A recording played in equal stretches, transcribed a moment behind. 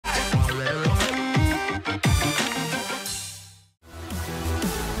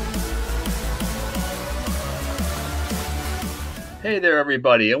Hey there,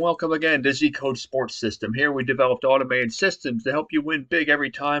 everybody, and welcome again to Zcode Sports System. Here we developed automated systems to help you win big every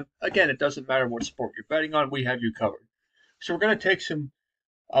time. Again, it doesn't matter what sport you're betting on, we have you covered. So we're going to take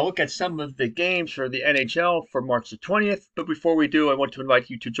a look at some of the games for the NHL for March the 20th. But before we do, I want to invite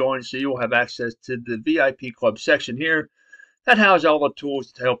you to join so you will have access to the VIP Club section here that has all the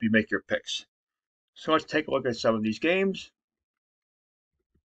tools to help you make your picks. So let's take a look at some of these games.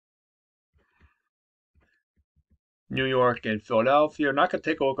 New York and Philadelphia. I'm not going to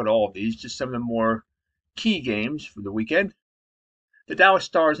take a look at all of these, just some of the more key games for the weekend. The Dallas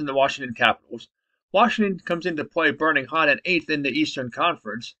Stars and the Washington Capitals. Washington comes into play burning hot at 8th in the Eastern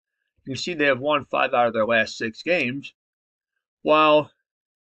Conference. You can see they have won 5 out of their last 6 games, while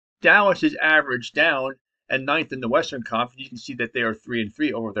Dallas is average down at 9th in the Western Conference. You can see that they are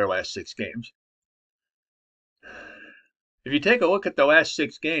 3-3 over their last 6 games. If you take a look at the last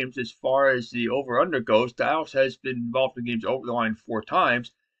 6 games, as far as the over-under goes, Dallas has been involved in games over the line 4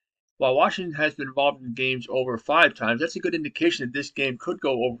 times, while Washington has been involved in games over 5 times. That's a good indication that this game could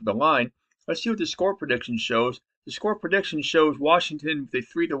go over the line. Let's see what the score prediction shows. The score prediction shows Washington with a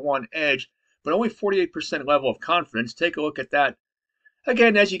 3-1 edge, but only 48% level of confidence. Take a look at that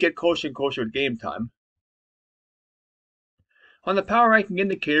again as you get closer and closer to game time. On the power ranking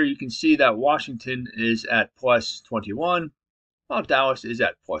indicator, you can see that Washington is at plus 21, while Dallas is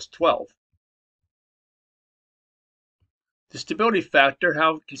at plus 12. The stability factor,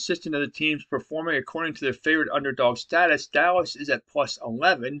 how consistent are the teams performing according to their favorite underdog status. Dallas is at plus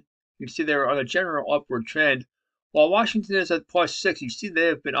 11. You can see they're on a general upward trend, while Washington is at plus 6. You see they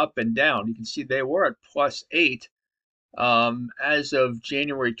have been up and down. You can see they were at plus 8 as of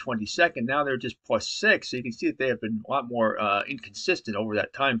January 22nd. Now they're just plus 6. So you can see that they have been a lot more inconsistent over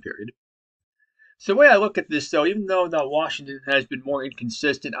that time period. So the way I look at this, though, even though that Washington has been more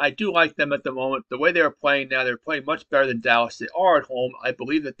inconsistent, I do like them at the moment. The way they are playing now, they're playing much better than Dallas. They are at home. I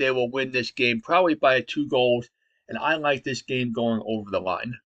believe that they will win this game, probably by 2 goals, and I like this game going over the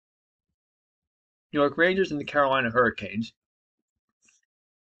line. New York Rangers and the Carolina Hurricanes.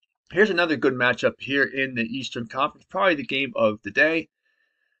 Here's another good matchup here in the Eastern Conference, probably the game of the day.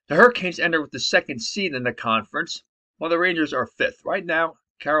 The Hurricanes enter with the 2nd seed in the conference, while the Rangers are 5th. Right now,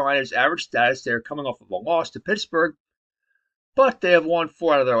 Carolina's average status, they are coming off of a loss to Pittsburgh, but they have won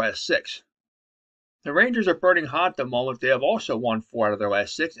 4 out of their last 6. The Rangers are burning hot at the moment. They have also won 4 out of their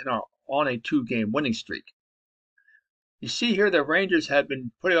last 6 and are on a 2-game winning streak. You see here the Rangers have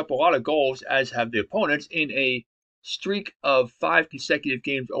been putting up a lot of goals, as have the opponents, in a streak of 5 consecutive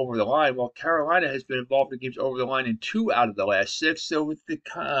games over the line, while Carolina has been involved in games over the line in 2 out of the last 6. So with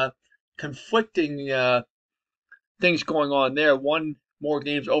the conflicting things going on there, 1 more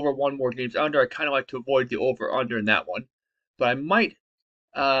games over, 1 more games under, I kind of like to avoid the over-under in that one. But I might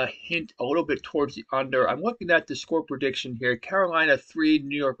hint a little bit towards the under. I'm looking at the score prediction here. Carolina 3,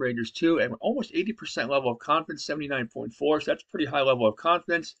 New York Rangers 2, and almost 80% level of confidence, 79.4. So that's a pretty high level of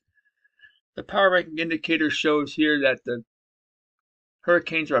confidence. The power ranking indicator shows here that the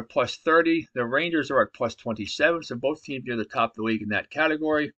Hurricanes are at plus 30. The Rangers are at plus 27. So both teams near the top of the league in that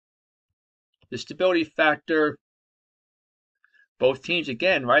category. The stability factor, both teams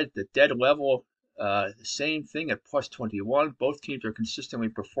again, right, the dead level, the same thing at plus 21. Both teams are consistently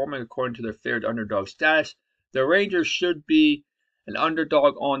performing according to their favorite underdog status. The Rangers should be an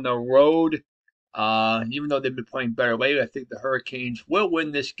underdog on the road. Even though they've been playing better lately, I think the Hurricanes will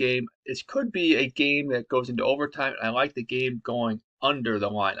win this game. This could be a game that goes into overtime. I like the game going under the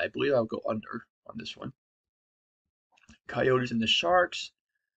line. I believe I'll go under on this one. Coyotes and the Sharks.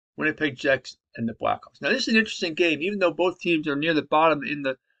 Winnipeg Jets and the Blackhawks. Now, this is an interesting game, even though both teams are near the bottom in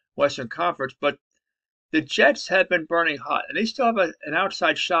the Western Conference, but the Jets have been burning hot, and they still have an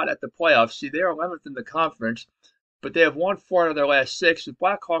outside shot at the playoffs. See, they're 11th in the conference, but they have won 4 out of their last 6. The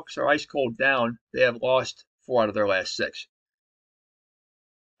Blackhawks are ice cold down. They have lost 4 out of their last 6.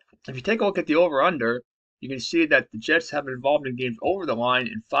 If you take a look at the over-under, you can see that the Jets have been involved in games over the line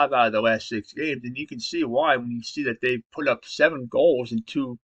in 5 out of the last 6 games, and you can see why when you see that they've put up 7 goals in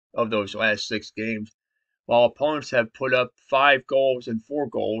 2 of those last 6 games, while opponents have put up 5 goals and 4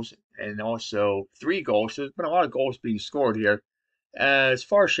 goals and also 3 goals. So there's been a lot of goals being scored here. As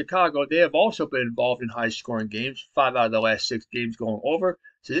far as Chicago, they have also been involved in high-scoring games, 5 out of the last 6 games going over.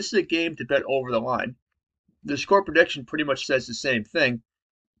 So this is a game to bet over the line. The score prediction pretty much says the same thing.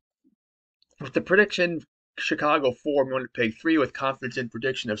 With the prediction, Chicago 4, Winnipeg 3, with confidence in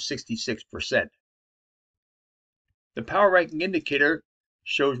prediction of 66%. The power ranking indicator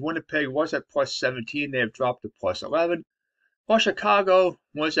shows Winnipeg was at plus 17. They have dropped to plus 11. While Chicago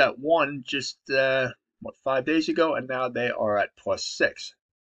was at 1 just, 5 days ago, and now they are at plus 6.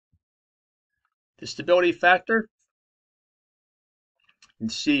 The stability factor, You can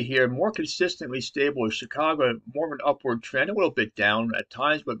see here more consistently stable is Chicago, more of an upward trend, a little bit down at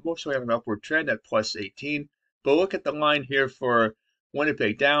times, but mostly have an upward trend at plus 18. But look at the line here for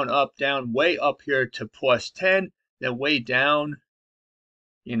Winnipeg, down, way up here to plus 10, then way down,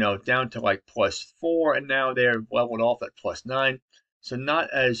 down to like plus 4, and now they're leveled off at plus 9. So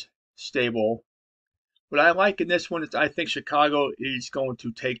not as stable. What I like in this one is I think Chicago is going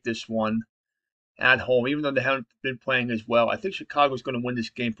to take this one at home, even though they haven't been playing as well. I think Chicago is going to win this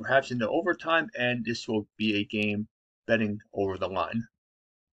game, perhaps into overtime, and this will be a game betting over the line.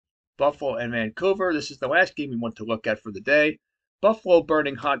 Buffalo and Vancouver. This is the last game we want to look at for the day. Buffalo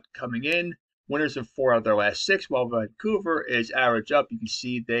burning hot coming in. Winners of 4 out of their last 6, while Vancouver is average up. You can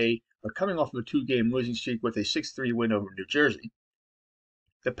see they are coming off of a 2-game losing streak with a 6-3 win over New Jersey.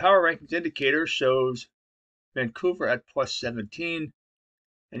 The power rankings indicator shows Vancouver at plus 17.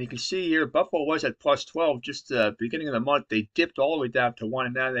 And you can see here, Buffalo was at plus 12 just the beginning of the month. They dipped all the way down to 1,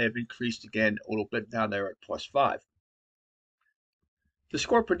 and now they have increased again a little bit. Now they're at plus 5. The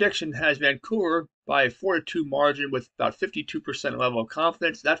score prediction has Vancouver by a 4-2 margin with about 52% level of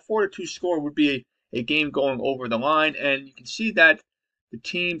confidence. That 4-2 score would be a game going over the line, and you can see that the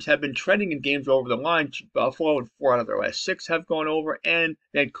teams have been trending in games over the line. Buffalo in 4 out of their last 6 have gone over, and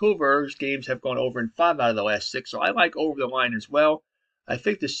Vancouver's games have gone over in 5 out of the last 6. So I like over the line as well. I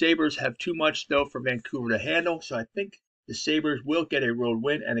think the Sabres have too much, though, for Vancouver to handle, so I think the Sabres will get a road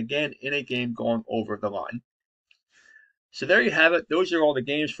win, and again, in a game going over the line. So there you have it. Those are all the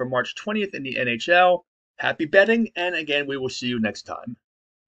games for March 20th in the NHL. Happy betting, and again, we will see you next time.